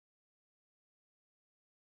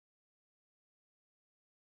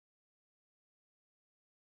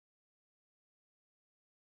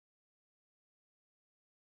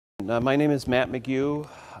My name is Matt McGue.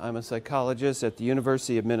 I'm a psychologist at the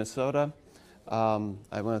University of Minnesota. I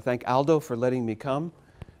want to thank Aldo for letting me come.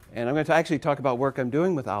 And I'm going to actually talk about work I'm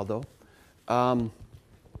doing with Aldo. Two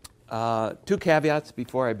caveats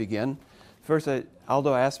before I begin. First,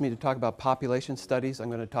 Aldo asked me to talk about population studies. I'm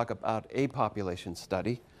going to talk about a population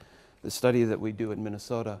study, the study that we do in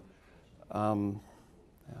Minnesota. How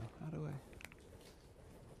do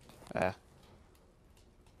I? Okay.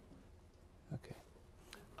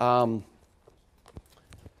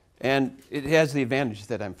 And it has the advantage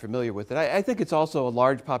that I'm familiar with it. I think it's also a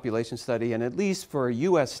large population study, and at least for a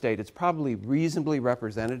U.S. state, it's probably reasonably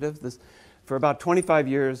representative. For about 25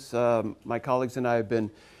 years, my colleagues and I have been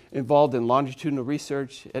involved in longitudinal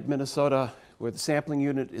research at Minnesota, where the sampling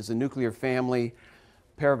unit is a nuclear family,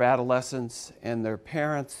 pair of adolescents and their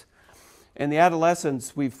parents. And the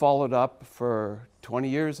adolescents we've followed up for 20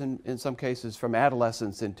 years, in some cases, from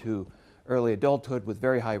adolescence into early adulthood with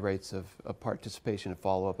very high rates of participation and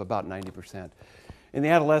follow-up, about 90%. And the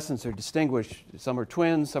adolescents are distinguished. Some are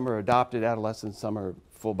twins, some are adopted adolescents, some are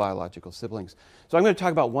full biological siblings. So I'm going to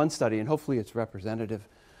talk about one study, and hopefully it's representative,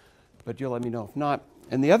 but you'll let me know if not.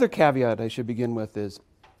 And the other caveat I should begin with is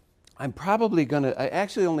I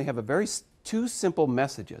actually only have two simple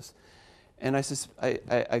messages. And I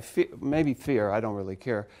maybe fear, I don't really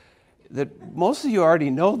care, that most of you already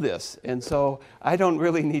know this, and so I don't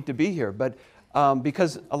really need to be here. But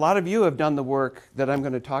because a lot of you have done the work that I'm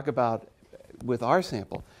going to talk about with our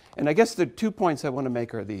sample. And I guess the 2 points I want to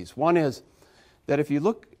make are these. One is that if you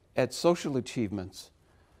look at social achievements,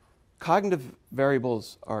 cognitive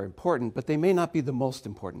variables are important, but they may not be the most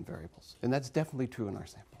important variables. And that's definitely true in our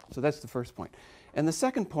sample. So that's the first point. And the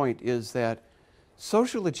second point is that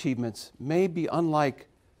social achievements may be unlike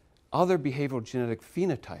other behavioral genetic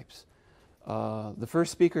phenotypes. The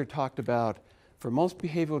first speaker talked about, for most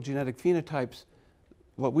behavioral genetic phenotypes,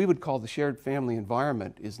 what we would call the shared family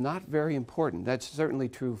environment is not very important. That's certainly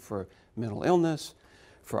true for mental illness,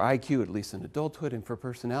 for IQ, at least in adulthood, and for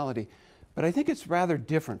personality. But I think it's rather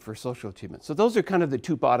different for social achievement. So those are kind of the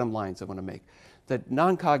two bottom lines I want to make, that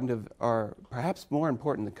non-cognitive are perhaps more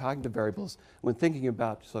important than cognitive variables when thinking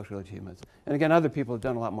about social achievements. And again, other people have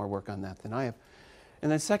done a lot more work on that than I have.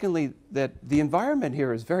 And then secondly, that the environment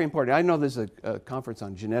here is very important. I know there's a conference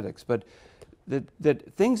on genetics, but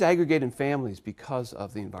that things aggregate in families because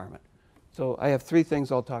of the environment. So I have three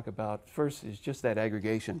things I'll talk about. First is just that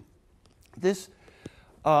aggregation. These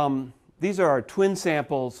are our twin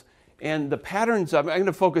samples, and the patterns, I'm going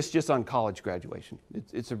to focus just on college graduation.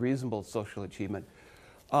 It's a reasonable social achievement.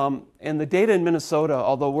 And the data in Minnesota,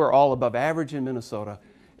 although we're all above average in Minnesota,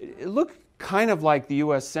 it looked kind of like the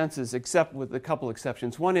U.S. Census, except with a couple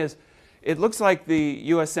exceptions. One is, it looks like the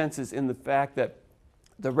U.S. Census in the fact that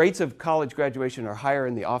the rates of college graduation are higher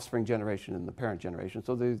in the offspring generation than the parent generation,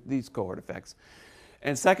 so there's these cohort effects.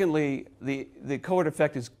 And secondly, the cohort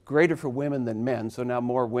effect is greater for women than men, so now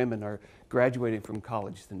more women are graduating from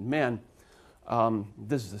college than men.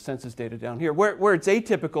 This is the census data down here. Where it's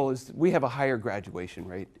atypical is we have a higher graduation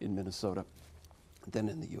rate in Minnesota than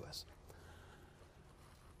in the U.S.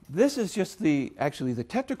 This is just actually the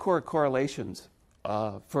tetrachoric correlations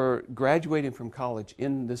for graduating from college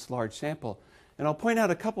in this large sample. And I'll point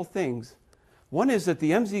out a couple things. One is that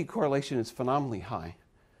the MZ correlation is phenomenally high,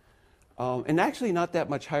 and actually not that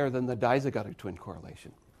much higher than the dizygotic twin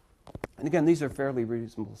correlation. And again, these are fairly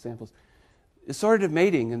reasonable samples. Assortative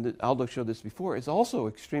mating, and Aldo showed this before, is also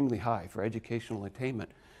extremely high for educational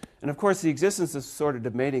attainment. And of course, the existence of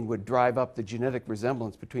assortative mating would drive up the genetic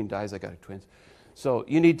resemblance between dizygotic twins. So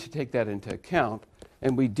you need to take that into account,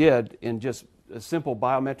 and we did in just a simple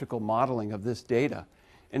biometrical modeling of this data.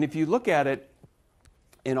 And if you look at it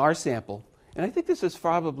in our sample, and I think this is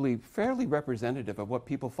probably fairly representative of what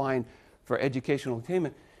people find for educational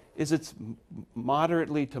attainment, is it's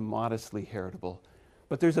moderately to modestly heritable.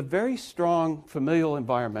 But there's a very strong familial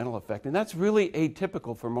environmental effect, and that's really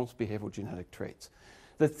atypical for most behavioral genetic traits.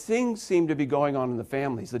 The things seem to be going on in the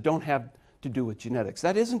families that don't have to do with genetics.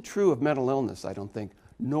 That isn't true of mental illness, I don't think,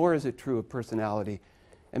 nor is it true of personality,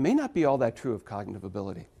 and may not be all that true of cognitive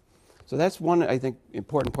ability. So that's one, I think,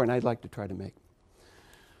 important point I'd like to try to make.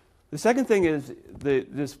 The second thing is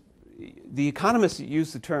the economists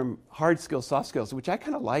use the term hard skills, soft skills, which I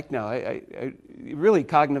kind of like now. Really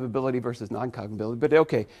cognitive ability versus non-cognitive ability, but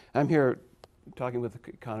okay, I'm here talking with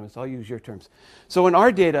economists. I'll use your terms. So in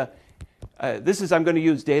our data, I'm going to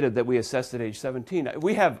use data that we assessed at age 17.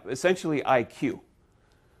 We have essentially IQ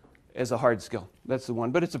as a hard skill. That's the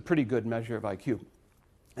one, but it's a pretty good measure of IQ.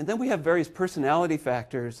 And then we have various personality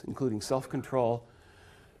factors, including self-control,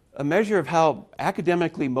 a measure of how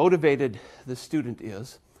academically motivated the student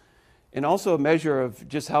is, and also a measure of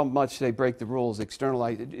just how much they break the rules,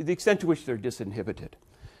 externalize, the extent to which they're disinhibited.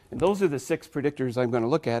 And those are the 6 predictors I'm going to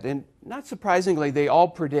look at. And not surprisingly, they all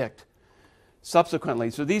predict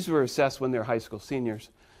subsequently. So these were assessed when they're high school seniors.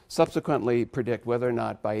 Subsequently predict whether or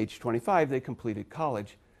not by age 25 they completed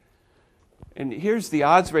college. And here's the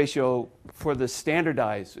odds ratio for the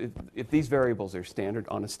standardized, if these variables are standard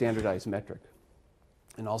on a standardized metric.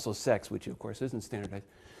 And also sex, which of course isn't standardized.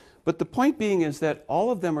 But the point being is that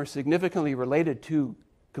all of them are significantly related to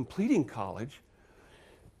completing college.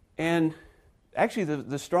 And actually,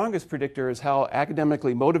 the strongest predictor is how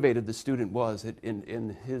academically motivated the student was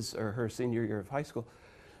in his or her senior year of high school.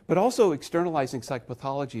 But also, externalizing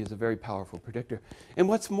psychopathology is a very powerful predictor. And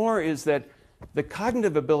what's more is that the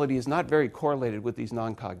cognitive ability is not very correlated with these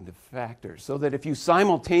non-cognitive factors. So that if you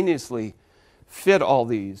simultaneously fit all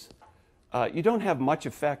these, you don't have much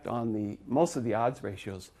effect on most of the odds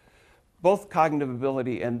ratios. Both cognitive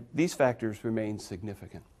ability and these factors remain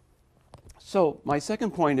significant. So my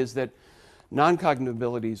second point is that non-cognitive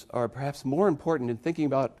abilities are perhaps more important in thinking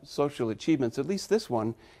about social achievements, at least this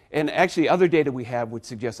one, and actually other data we have would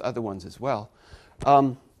suggest other ones as well,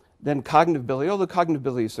 than cognitive ability, although cognitive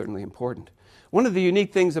ability is certainly important. One of the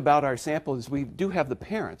unique things about our sample is we do have the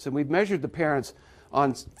parents, and we've measured the parents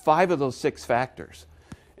on 5 of those 6 factors.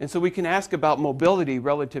 And so we can ask about mobility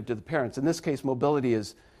relative to the parents. In this case, mobility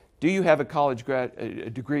is, do you have a college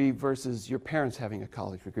degree versus your parents having a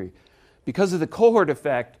college degree? Because of the cohort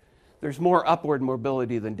effect, there's more upward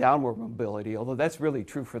mobility than downward mobility, although that's really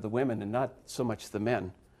true for the women and not so much the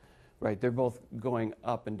men, right? They're both going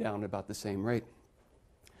up and down about the same rate.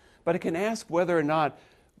 But it can ask whether or not,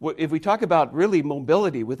 if we talk about really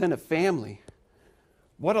mobility within a family,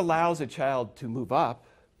 what allows a child to move up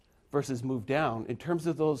versus move down in terms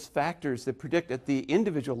of those factors that predict at the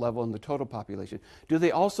individual level in the total population? Do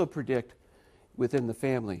they also predict within the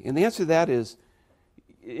family? And the answer to that is,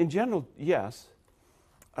 in general, yes.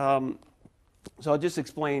 So I'll just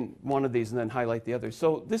explain one of these and then highlight the others.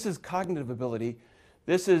 So this is cognitive ability.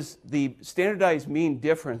 This is the standardized mean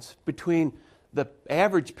difference between the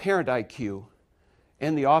average parent IQ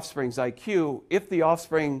and the offspring's IQ if the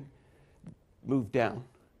offspring moved down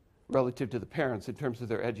relative to the parents in terms of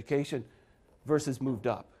their education versus moved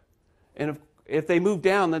up. And if they move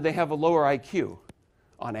down, then they have a lower IQ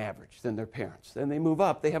on average than their parents. Then they move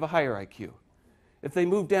up, they have a higher IQ. If they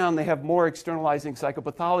move down, they have more externalizing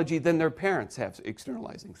psychopathology than their parents have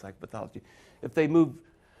externalizing psychopathology. If they move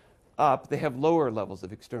up, they have lower levels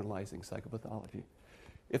of externalizing psychopathology.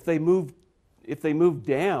 If they move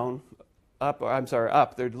down,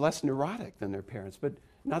 up, they're less neurotic than their parents, but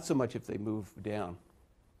not so much if they move down.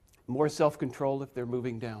 More self-control if they're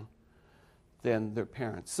moving down than their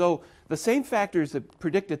parents. So the same factors that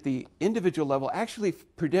predict at the individual level actually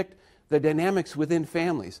predict the dynamics within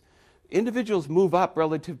families. Individuals move up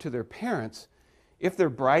relative to their parents if they're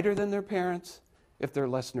brighter than their parents, if they're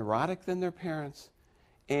less neurotic than their parents,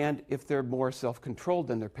 and if they're more self-controlled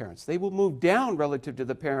than their parents. They will move down relative to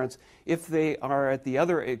the parents if they are at the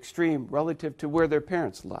other extreme relative to where their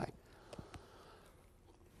parents lie.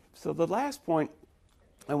 So the last point,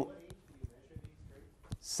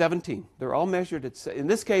 17. They're all measured at, in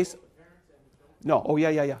this case, no, oh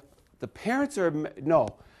yeah. The parents are, no.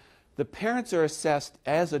 The parents are assessed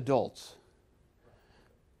as adults.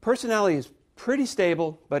 Personality is pretty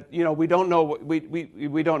stable, but you know we don't know what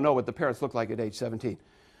we don't know what the parents look like at age 17.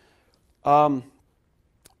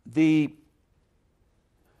 The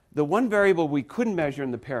one variable we couldn't measure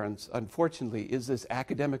in the parents, unfortunately, is this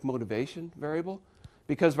academic motivation variable,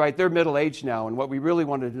 because right, they're middle-aged now, and what we really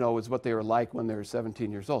wanted to know is what they were like when they were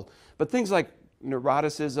 17 years old. But things like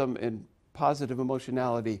neuroticism and positive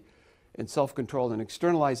emotionality and self-control and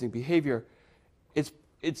externalizing behavior, it's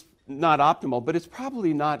not optimal, but it's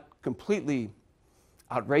probably not completely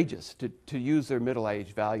outrageous to use their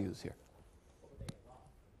middle-age values here.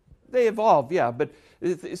 They evolve, yeah, but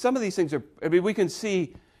some of these things are, I mean, we can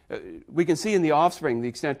see in the offspring the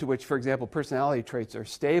extent to which, for example, personality traits are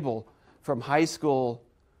stable from high school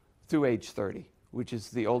through age 30, which is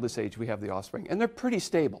the oldest age we have the offspring. And they're pretty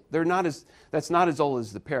stable. That's not as old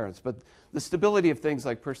as the parents, but the stability of things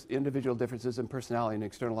like individual differences in personality and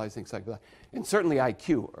externalizing psychology, and certainly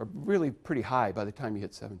IQ, are really pretty high by the time you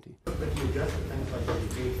hit 17. But you adjust to things like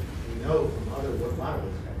education. We know from other work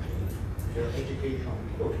models that there are educational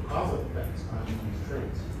causal effects on these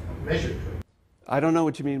traits, measured traits. I don't know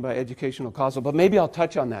what you mean by educational causal, but maybe I'll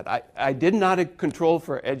touch on that. I did not control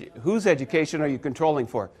for, whose education are you controlling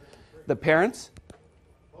for? The parents?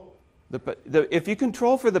 If you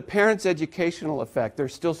control for the parents' educational effect, they're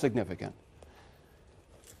still significant.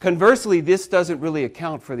 Conversely, this doesn't really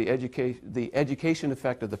account for the education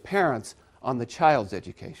effect of the parents on the child's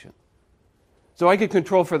education. So I could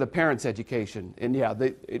control for the parents' education, and yeah,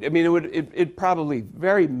 it'd probably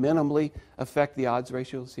very minimally affect the odds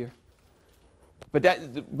ratios here. But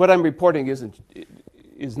what I'm reporting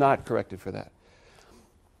is not corrected for that.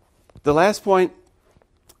 The last point,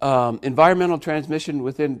 environmental transmission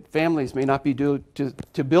within families may not be due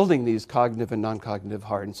to building these cognitive and non-cognitive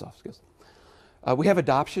hard and soft skills. We have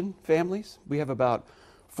adoption families. We have about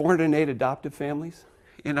 408 adoptive families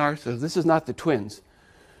in ours, so this is not the twins.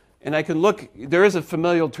 And I can look, there is a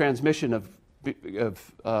familial transmission of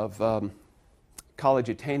college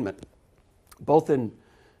attainment, both in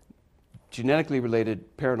genetically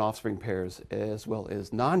related parent-offspring pairs as well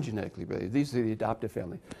as non-genetically related. These are the adoptive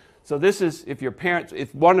family. So this is if your parents,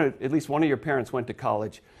 if at least one of your parents went to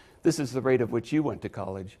college, this is the rate at which you went to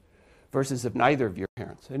college versus if neither of your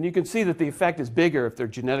parents. And you can see that the effect is bigger if they're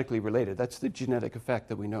genetically related. That's the genetic effect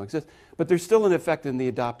that we know exists. But there's still an effect in the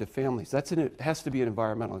adoptive families. It has to be an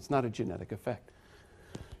environmental. It's not a genetic effect.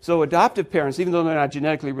 So adoptive parents, even though they're not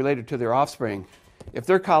genetically related to their offspring, if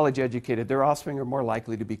they're college educated, their offspring are more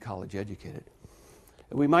likely to be college educated.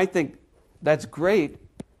 And we might think that's great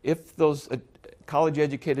if those college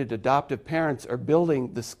educated adoptive parents are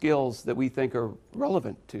building the skills that we think are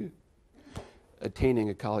relevant to attaining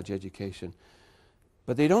a college education.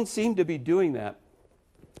 But they don't seem to be doing that.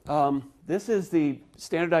 This is the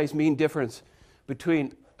standardized mean difference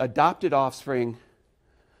between adopted offspring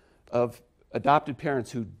of adopted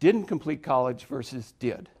parents who didn't complete college versus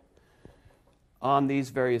did on these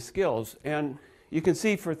various skills. And you can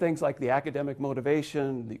see for things like the academic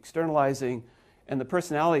motivation, the externalizing, and the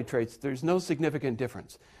personality traits, there's no significant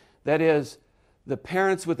difference. That is, the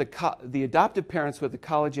parents with the adopted parents with the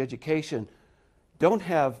college education don't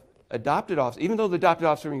have adopted offspring, even though the adopted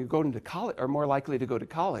offspring are going to college are more likely to go to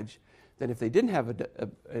college than if they didn't have an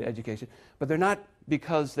education, but they're not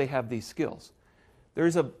because they have these skills.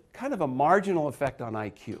 There's a kind of a marginal effect on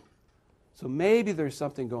IQ. So maybe there's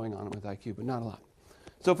something going on with IQ, but not a lot.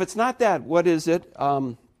 So if it's not that, what is it?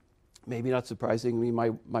 Maybe not surprisingly, my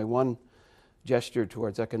one gesture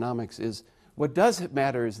towards economics is what does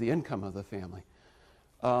matter is the income of the family.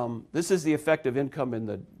 This is the effect of income in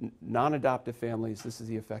the non-adoptive families. This is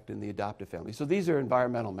the effect in the adoptive families. So these are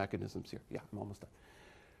environmental mechanisms here. Yeah, I'm almost done.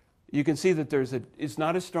 You can see that it's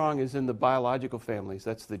not as strong as in the biological families.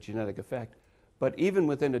 That's the genetic effect. But even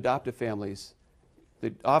within adoptive families,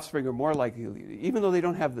 the offspring are more likely, even though they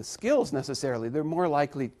don't have the skills necessarily, they're more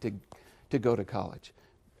likely to go to college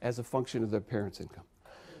as a function of their parents' income.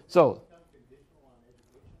 So,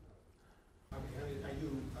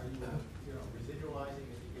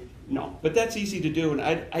 no, but that's easy to do, and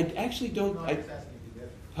I actually don't.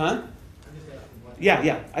 Huh?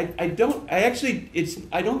 Yeah. I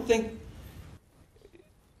don't think.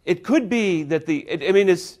 It could be that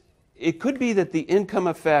it could be that the income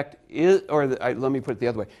effect is, let me put it the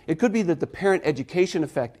other way. It could be that the parent education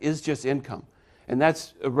effect is just income, and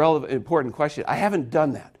that's a relevant, important question. I haven't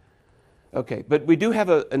done that. Okay, but we do have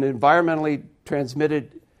an environmentally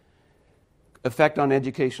transmitted effect on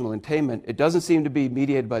educational attainment. It doesn't seem to be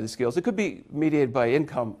mediated by the skills. It could be mediated by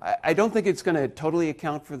income. I don't think it's going to totally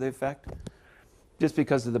account for the effect just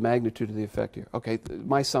because of the magnitude of the effect here. Okay,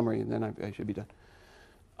 my summary, and then I should be done.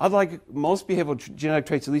 Unlike most behavioral genetic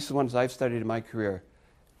traits, at least the ones I've studied in my career,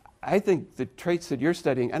 I think the traits that you're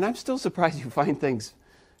studying, and I'm still surprised you find things,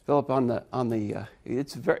 Philip,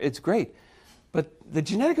 it's great. But the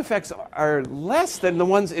genetic effects are less than the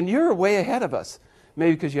ones, and you're way ahead of us,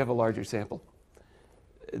 maybe because you have a larger sample.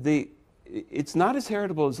 It's not as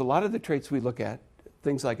heritable as a lot of the traits we look at,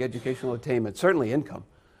 things like educational attainment, certainly income.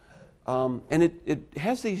 And it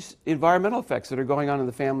has these environmental effects that are going on in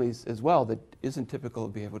the families as well that isn't typical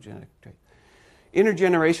of behavioral genetic traits.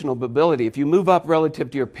 Intergenerational mobility, if you move up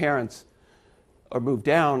relative to your parents or move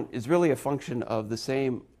down, is really a function of the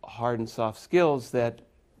same hard and soft skills that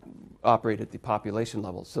operate at the population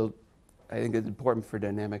level. So I think it's important for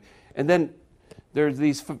dynamic. And then there's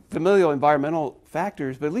these familial environmental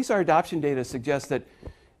factors, but at least our adoption data suggests that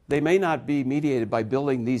they may not be mediated by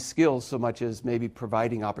building these skills so much as maybe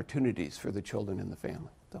providing opportunities for the children in the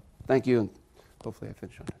family. So thank you, and hopefully I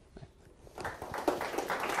finished on that.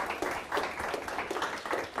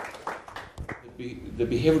 The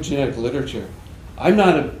behavioral genetic literature, I'm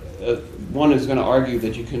not one who's going to argue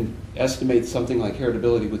that you can estimate something like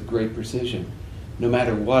heritability with great precision, no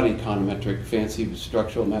matter what econometric, fancy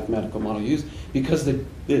structural mathematical model you use, because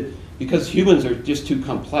humans are just too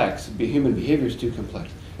complex. Human behavior is too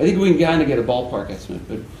complex. I think we can kind of get a ballpark estimate,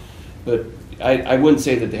 but But I wouldn't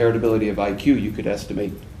say that the heritability of IQ you could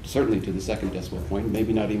estimate certainly to the second decimal point,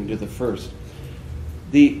 maybe not even to the first.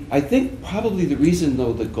 I think probably the reason,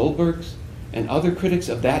 though, that Goldberg's and other critics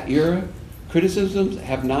of that era criticisms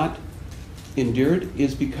have not endured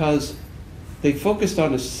is because they focused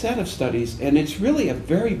on a set of studies, and it's really a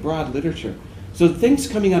very broad literature. So the things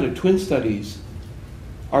coming out of twin studies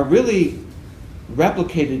are really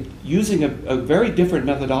replicated using a very different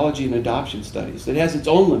methodology in adoption studies that has its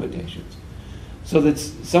own limitations. So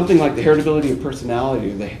that's something like the heritability of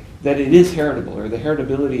personality, or that it is heritable, or the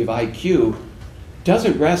heritability of IQ,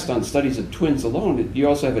 doesn't rest on studies of twins alone. You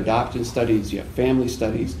also have adoption studies, you have family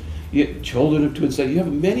studies, you have children of twin studies. You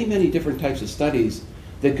have many, many different types of studies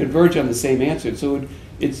that converge on the same answer. So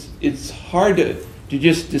it's hard to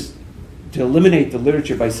just to eliminate the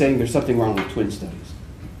literature by saying there's something wrong with twin studies.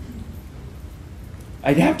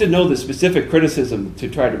 I'd have to know the specific criticism to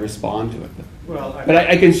try to respond to it. But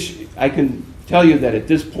I can tell you that at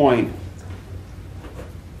this point,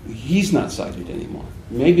 he's not cited anymore.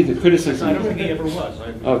 Maybe the criticism. I don't think he ever was.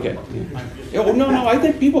 Okay. Yeah. Oh, no, I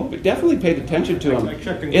think people definitely paid attention to him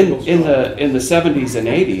in the 70s and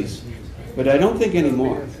 80s, but I don't think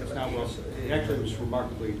anymore. It's not well. It actually was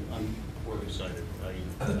remarkably unpoorly cited.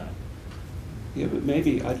 Yeah, but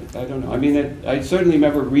maybe I don't know. I mean, I certainly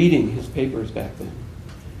remember reading his papers back then,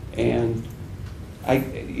 and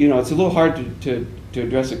it's a little hard to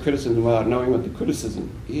address a criticism without knowing what the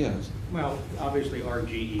criticism is. Well, obviously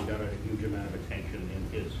RGE got a huge amount of attention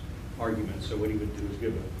in his argument, so what he would do is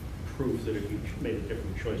give a proof that if you made a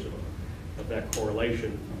different choice of that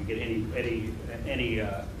correlation, you get any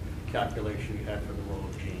calculation you had for the role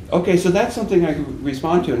of genes. Okay, so that's something I can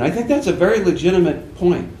respond to, and I think that's a very legitimate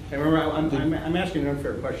point. And remember, I'm asking an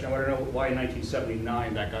unfair question. I want to know why in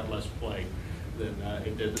 1979 that got less play than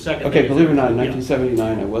it did. The second. Okay, believe it or not, in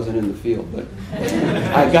 1979 I wasn't in the field, but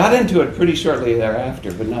I got into it pretty shortly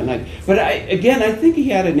thereafter. But I think he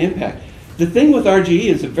had an impact. The thing with RGE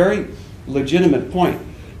is a very legitimate point,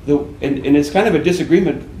 and it's kind of a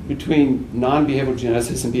disagreement between non-behavioral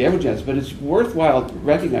geneticists and behavioral geneticists, but it's worthwhile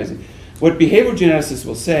recognizing. What behavioral geneticists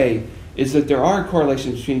will say is that there are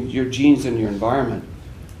correlations between your genes and your environment.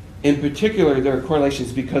 In particular, there are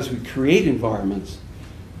correlations because we create environments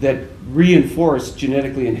that reinforce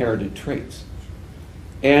genetically inherited traits.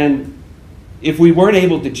 And if we weren't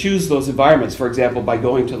able to choose those environments, for example, by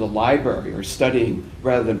going to the library or studying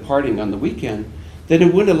rather than partying on the weekend, then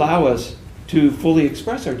it wouldn't allow us to fully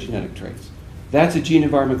express our genetic traits. That's a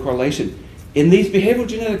gene-environment correlation. In these behavioral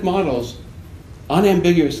genetic models,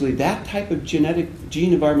 unambiguously, that type of genetic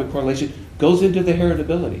gene-environment correlation goes into the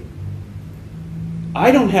heritability.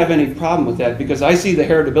 I don't have any problem with that because I see the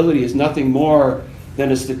heritability as nothing more than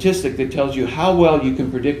a statistic that tells you how well you can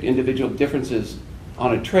predict individual differences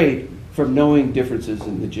on a trait from knowing differences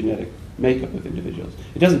in the genetic makeup of individuals.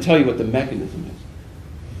 It doesn't tell you what the mechanism is.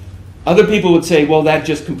 Other people would say, well, that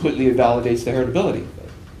just completely invalidates the heritability.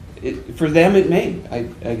 For them, it may,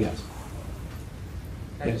 I guess.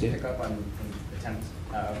 Can I just pick up on an attempt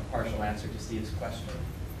a partial answer to Steve's question?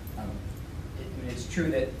 It's true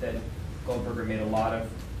that Goldberger made a lot of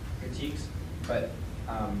critiques, but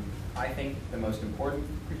I think the most important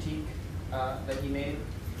critique that he made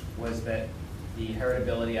was that the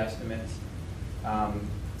heritability estimates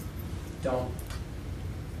don't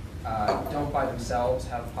by themselves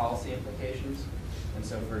have policy implications. And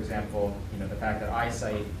so, for example, the fact that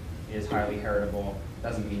eyesight is highly heritable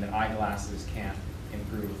doesn't mean that eyeglasses can't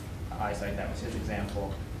improve eyesight. That was his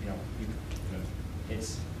example.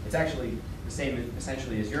 It's actually the same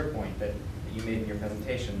essentially as your point that you made in your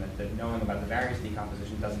presentation, that knowing about the variance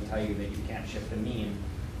decomposition doesn't tell you that you can't shift the mean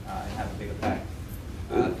and have a big effect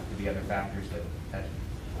to the other factors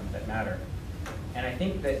that matter. And I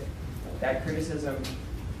think that criticism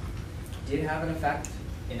did have an effect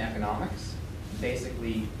in economics.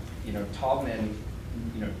 Basically, Taubman,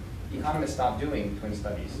 economists stopped doing twin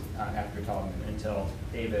studies after Taubman until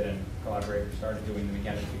David and collaborators started doing them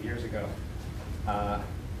again a few years ago.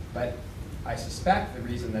 But I suspect the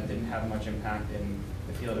reason that didn't have much impact in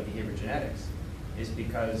the field of behavior genetics is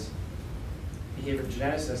because behavior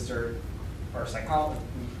geneticists are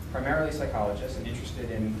primarily psychologists and interested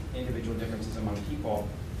in individual differences among people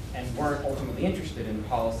and weren't ultimately interested in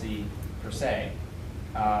policy per se.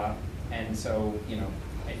 And so,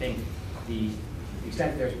 I think the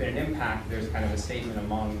extent that there's been an impact, there's kind of a statement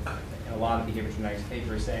in a lot of behavior genetics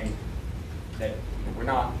papers saying that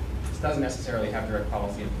this doesn't necessarily have direct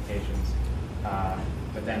policy implications.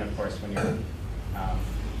 But then, of course, when you're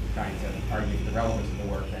trying to argue for the relevance of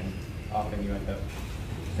the work, then often you end up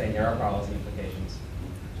saying there are policy implications.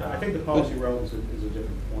 So I think the policy relevance is a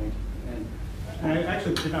different point. And And I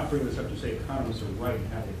actually did not bring this up to say economists are right in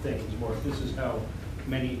how they think. It's more, this is how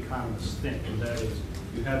many economists think, and that is,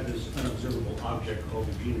 you have this unobservable object called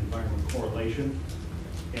the gene-environment correlation,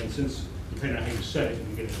 and since, depending on how you set it, you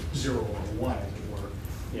can get a 0 or a 1, as it were,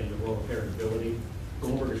 in the role of heritability.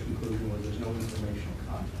 Goldberger's conclusion was there's no informational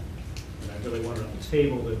content. And I really wanted on the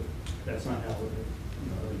table that that's not how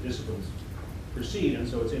other disciplines proceed, and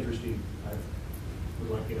so it's interesting. I would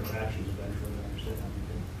like interactions eventually to understand how we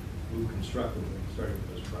can move constructively, starting with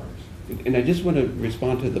those drivers. And I just want to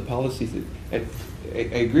respond to the policies. I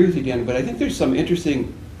agree with you, Dan, but I think there's some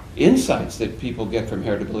interesting insights that people get from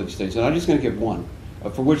heritability studies, and I'm just going to give one,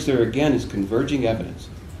 for which there again is converging evidence,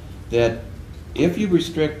 that if you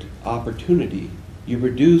restrict opportunity, you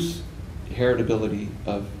reduce heritability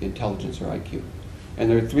of intelligence or IQ. And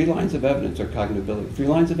there are 3 lines of evidence, or cognitivability, 3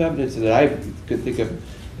 lines of evidence that I could think of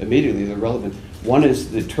immediately that are relevant. One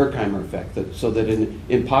is the Turkheimer effect, so that in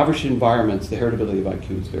impoverished environments, the heritability of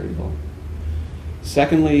IQ is very low.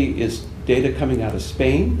 Secondly is data coming out of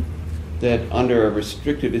Spain that under a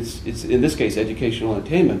restrictive, it's in this case educational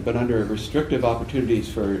attainment, but under restrictive opportunities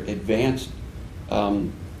for advanced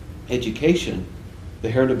education, the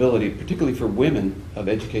heritability, particularly for women, of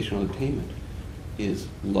educational attainment is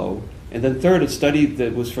low. And then third, a study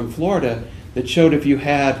that was from Florida that showed if you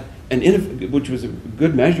had which was a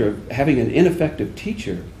good measure of having an ineffective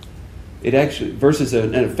teacher, it actually, versus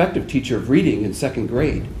an effective teacher of reading in 2nd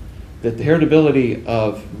grade, that the heritability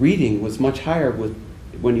of reading was much higher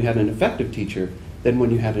when you had an effective teacher than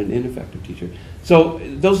when you had an ineffective teacher. So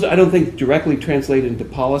those, I don't think, directly translate into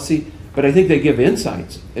policy, but I think they give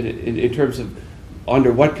insights in terms of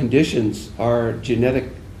under what conditions are genetic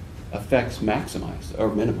effects maximized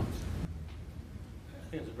or minimized. I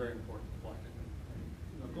think it's a very important point.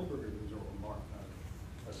 Goldberger was a remark, not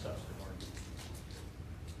a substantive argument.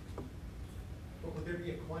 But would there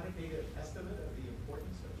be a quantitative estimate of the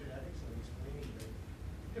importance of genetics in explaining the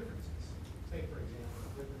differences? Say, for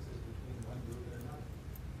example, differences between one group and another.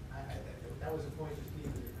 That was a point that Steve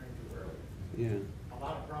was referring to earlier. Yeah. A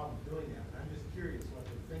lot of problems doing that, but I'm just curious what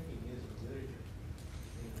the thinking is in literature.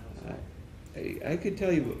 I could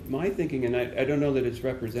tell you my thinking, and I don't know that it's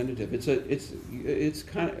representative. It's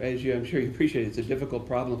kind of, as I'm sure you appreciate, it's a difficult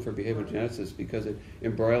problem for behavioral geneticists because it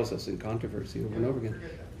embroils us in controversy over and over again.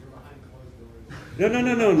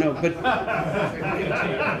 No. But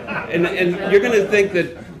and you're going to think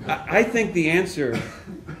that I think the answer,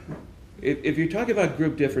 if you're talking about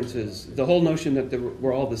group differences, the whole notion that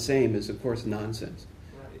we're all the same is, of course, nonsense.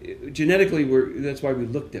 Genetically, that's why we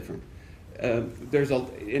look different. All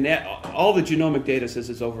the genomic data says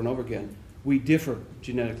this over and over again. We differ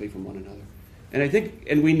genetically from one another, and I think,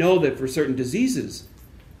 and we know that for certain diseases,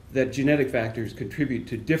 that genetic factors contribute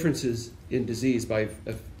to differences in disease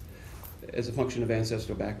as a function of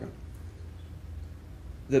ancestral background.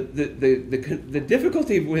 The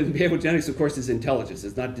difficulty with behavioral genetics, of course, is intelligence.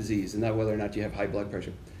 It's not disease, and not whether or not you have high blood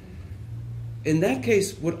pressure. In that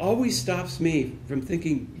case, what always stops me from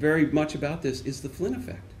thinking very much about this is the Flynn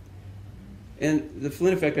effect. And the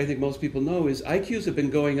Flynn effect, I think most people know, is IQs have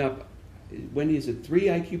been going up, Wendy, is it 3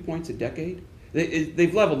 IQ points a decade?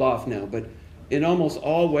 They've leveled off now, but in almost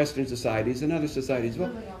all Western societies and other societies, well,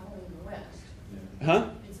 leveling off only in the West. Huh?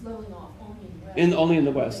 It's leveling off only in the West. Only in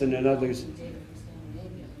the West, and in others. Data from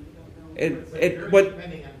Scandinavia, we don't know. But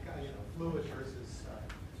depending on fluid versus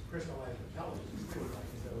crystallized intelligence, too, right?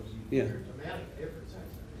 So Yeah. there are dramatic differences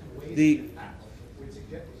in ways The- that would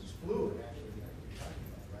suggest it's fluid, actually, like you're talking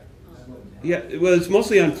about, right? Yeah, well, it's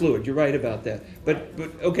mostly on fluid. You're right about that. But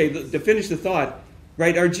okay, to finish the thought,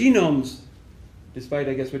 right? Our genomes, despite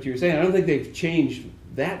I guess what you were saying, I don't think they've changed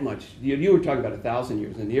that much. You were talking about 1,000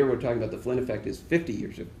 years, and here we're talking about the Flynn effect is 50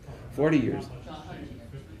 years or 40 years.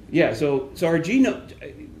 Yeah, so our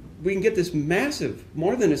genome, we can get this massive,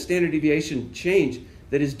 more than a standard deviation change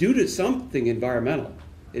that is due to something environmental.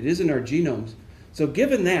 It is in our genomes. So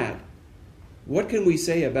given that, what can we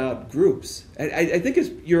say about groups? I think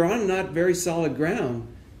you're on not very solid ground,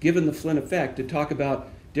 given the Flynn effect, to talk about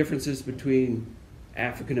differences between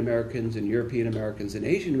African Americans and European Americans and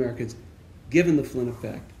Asian Americans, given the Flynn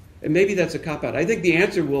effect. And maybe that's a cop-out. I think the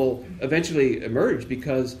answer will eventually emerge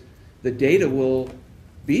because the data will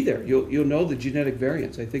be there. You'll know the genetic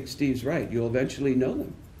variants. I think Steve's right. You'll eventually know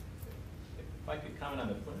them. If I could comment on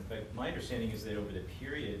the Flynn effect, my understanding is that over the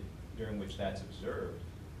period during which that's observed,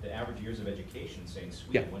 the average years of education, say in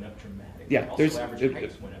Sweden, went up dramatically. Yeah, also average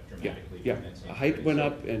heights went up dramatically. Yeah, during that same height period. went So-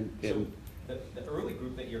 up and So the early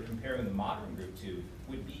group that you're comparing the modern group to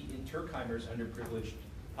would be in Turkheimer's underprivileged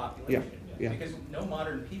population. Yeah. Because no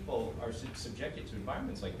modern people are subjected to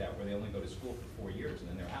environments like that where they only go to school for 4 years and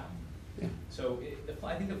then they're out. Yeah. So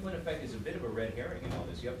I think the Flynn effect is a bit of a red herring in all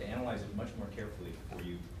this. You have to analyze it much more carefully before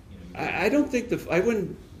you I don't think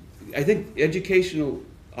I think educational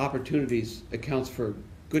opportunities accounts for a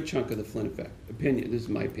good chunk of the Flynn effect. Opinion, this is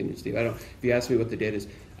my opinion, Steve. If you ask me what the data is,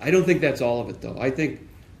 I don't think that's all of it, though. I think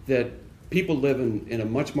that people live in a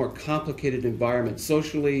much more complicated environment,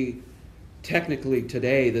 socially, technically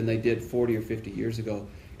today than they did 40 or 50 years ago.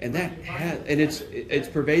 And it's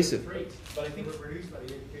pervasive. Traits, But I think- that were produced by the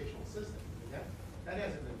educational system. That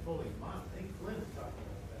hasn't been fully modeled. I think Flynn is talking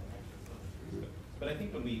about that actually. But I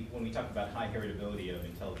think when we talk about high heritability of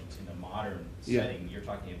intelligence in a modern Yeah. setting, you're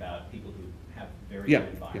talking about people who have very Yeah, good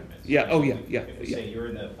yeah, environments. yeah, oh, If yeah, we yeah. say you're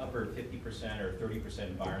in the upper 50% or 30%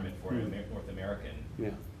 environment for a North American,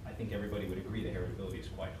 Yeah. I think everybody would agree the heritability is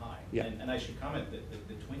quite high. Yeah. And I should comment that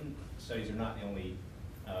the twin studies are not the only,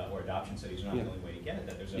 or adoption studies are not Yeah. the only way to get it,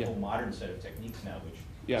 that there's a Yeah. whole modern set of techniques now which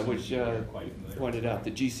Yeah, some which people are quite familiar pointed with. out,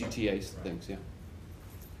 the GCTA Right. things, yeah.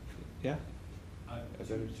 Yeah?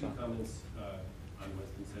 Two comments on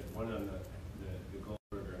what's been said. One on the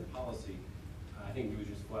Goldberger and policy. I think it was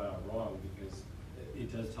just flat out wrong because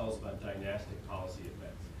it does tell us about dynastic policy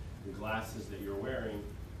effects. The glasses that you're wearing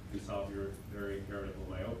can solve your very heritable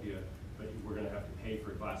myopia, but we're going to have to pay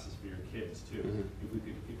for glasses for your kids too. Mhm.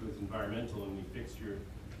 If it was environmental and we fixed your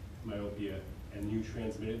myopia and you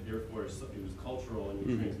transmitted, therefore it was cultural and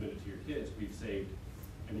you Mhm. transmitted to your kids, we've saved.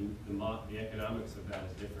 I mean, the economics of that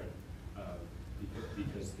is different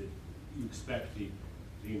because you expect the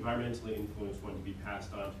environmentally influenced one to be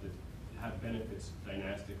passed on to have benefits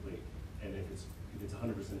dynastically, and if it's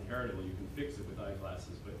 100% heritable, you can fix it with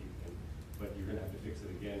eyeglasses, but you're going to have to fix it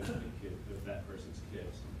again with that person's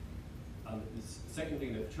kids. The second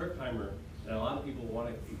thing that Turkheimer and a lot of people want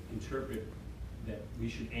to interpret that we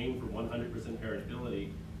should aim for 100%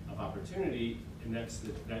 heritability of opportunity, and that's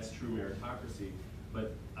true meritocracy.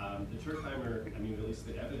 But the Turkheimer, I mean, at least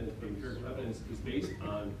the evidence, the empirical evidence, is based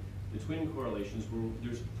on the twin correlations where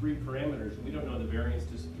there's 3 parameters, and we don't know the variance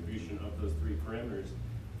distribution of those 3 parameters.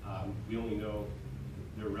 We only know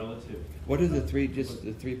their relative. What are the three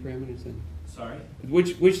parameters then? Sorry?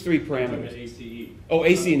 Which 3 I'm talking about parameters? ACE. Oh,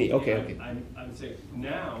 ACE and E, okay, okay. I'm saying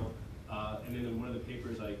now, and then in one of the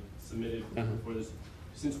papers I submitted Uh-huh. for this,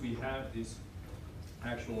 since we have this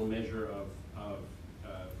actual measure of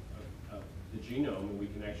the genome, and we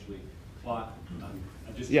can actually plot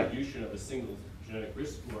a distribution of a single genetic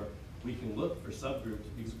risk score, we can look for subgroups,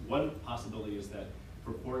 because one possibility is that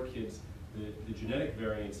for poor kids, the genetic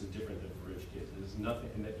variance is different than for rich kids. There's nothing,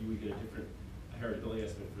 and that you would get a different heritability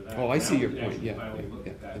estimate for that. Oh, I see Now your we can point, actually yeah, finally yeah, look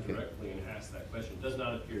yeah, at that okay. directly and ask that question. It does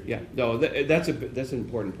not appear to Yeah, be. no, that's an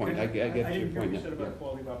important point. I get I your didn't hear point what you now. said Yeah. about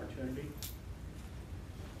quality of opportunity.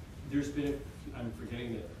 There's been, I'm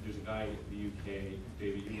forgetting that there's a guy in the UK,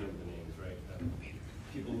 David, you remember the names, right?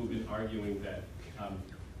 People who've been arguing that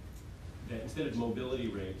that instead of mobility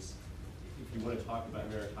rates, if you want to talk about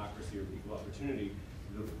meritocracy or equal opportunity,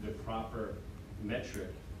 the proper metric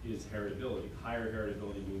is heritability. Higher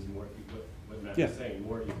heritability means more, what Matt Yeah. was saying,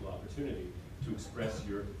 more equal opportunity to express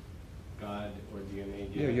your God or DNA.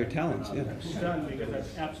 Yeah, your talents, yeah. I'm stunned because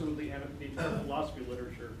that's absolutely, the entire philosophy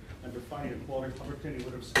literature and defining equality of opportunity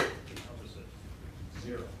would have said the opposite.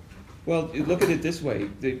 0. Well, you look at it this way.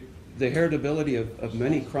 The heritability of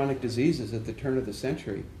many chronic diseases at the turn of the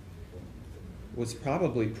century was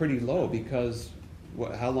probably pretty low because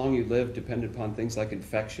how long you lived depended upon things like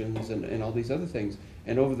infections and all these other things.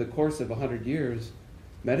 And over the course of 100 years,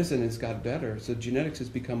 medicine has got better, so genetics has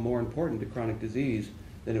become more important to chronic disease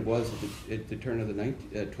than it was at the turn of the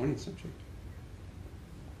 20th century.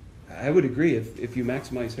 I would agree if you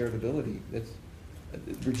maximize heritability,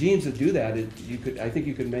 regimes that do that, I think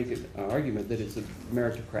you could make an argument that it's a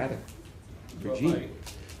meritocratic regime.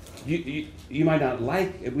 You might not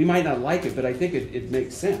like it, we might not like it, but I think it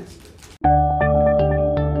makes sense.